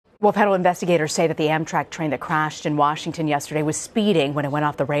Well, federal investigators say that the Amtrak train that crashed in Washington yesterday was speeding when it went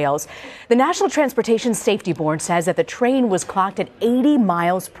off the rails. The National Transportation Safety Board says that the train was clocked at 80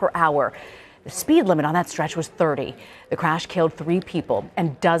 miles per hour. The speed limit on that stretch was 30. The crash killed 3 people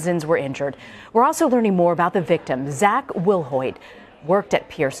and dozens were injured. We're also learning more about the victim. Zach Wilhoit worked at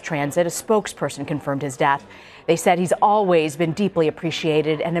Pierce Transit. A spokesperson confirmed his death. They said he's always been deeply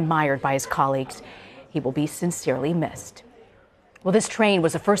appreciated and admired by his colleagues. He will be sincerely missed. Well, this train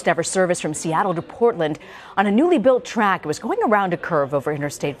was the first ever service from Seattle to Portland on a newly built track. It was going around a curve over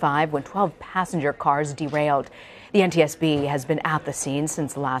Interstate 5 when 12 passenger cars derailed. The NTSB has been at the scene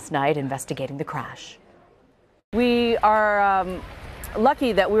since last night investigating the crash. We are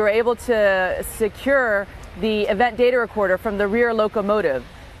lucky that we were able to secure the event data recorder from the rear locomotive,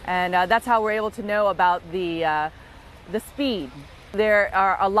 and that's how we're able to know about the speed. There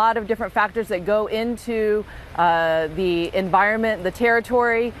are a lot of different factors that go into the environment, the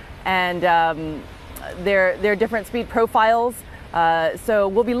territory, and their different speed profiles. So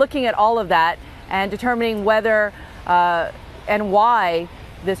we'll be looking at all of that and determining whether and why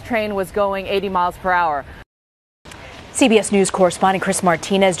this train was going 80 miles per hour. CBS News correspondent Chris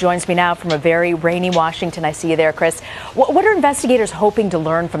Martinez joins me now from a very rainy Washington. I see you there, Chris. What are investigators hoping to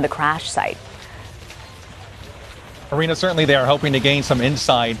learn from the crash site? Arena, certainly they are hoping to gain some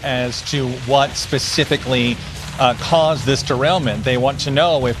insight as to what specifically caused this derailment. They want to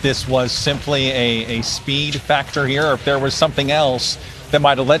know if this was simply a speed factor here, or if there was something else that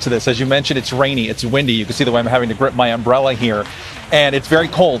might have led to this. As you mentioned, it's rainy, it's windy. You can see the way I'm having to grip my umbrella here, and it's very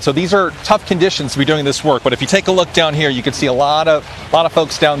cold. So these are tough conditions to be doing this work. But if you take a look down here, you can see a lot of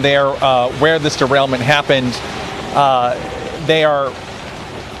folks down there where this derailment happened. They are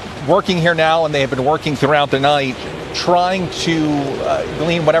working here now, and they have been working throughout the night, trying to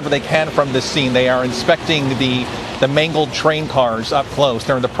glean whatever they can from this scene. They are inspecting the mangled train cars up close.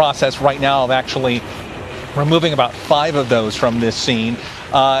 They're in the process right now of actually removing about 5 of those from this scene.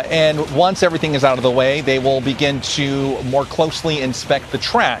 And once everything is out of the way, they will begin to more closely inspect the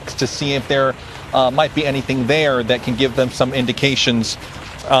tracks to see if there might be anything there that can give them some indications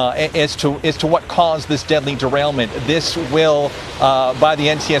as to what caused this deadly derailment. This will, by the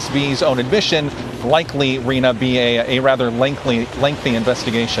NTSB's own admission, likely, Rena, be a rather lengthy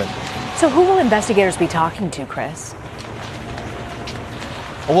investigation. So who will investigators be talking to, Chris?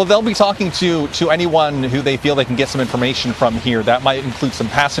 Well, they'll be talking to anyone who they feel they can get some information from here. That might include some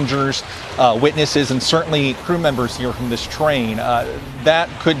passengers, witnesses, and certainly crew members here from this train. That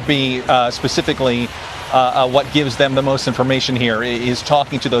could be specifically what gives them the most information here is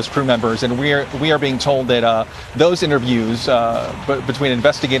talking to those crew members, and we are being told that those interviews between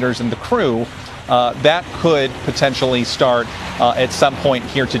investigators and the crew that could potentially start at some point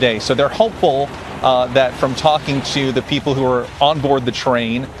here today. So they're hopeful that from talking to the people who are on board the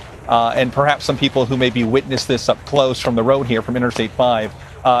train and perhaps some people who maybe witnessed this up close from the road here from Interstate 5,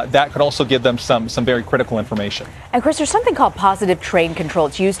 that could also give them some very critical information. And Chris, there's something called positive train control.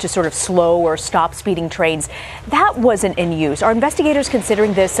 It's used to sort of slow or stop speeding trains. That wasn't in use. Are investigators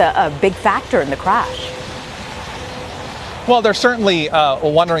considering this a big factor in the crash? Well, they're certainly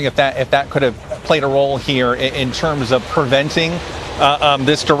wondering if that could have played a role here in terms of preventing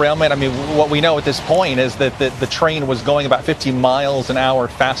this derailment. I mean, what we know at this point is that the train was going about 50 miles an hour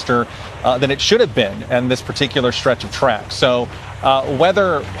faster than it should have been in this particular stretch of track. So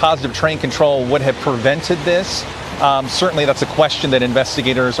whether positive train control would have prevented this, certainly that's a question that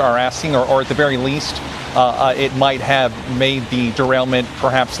investigators are asking, or at the very least, it might have made the derailment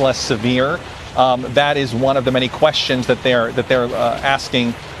perhaps less severe. That is one of the many questions that they're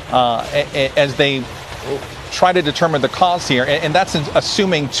asking as they try to determine the cause here, and that's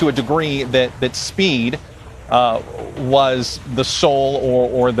assuming to a degree that speed was the sole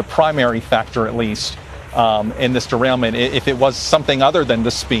or the primary factor, at least, in this derailment. If it was something other than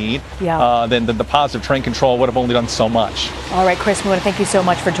the speed, then the positive train control would have only done so much. All right, Chris, we want to thank you so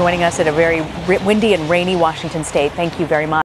much for joining us at a very windy and rainy Washington State. Thank you very much.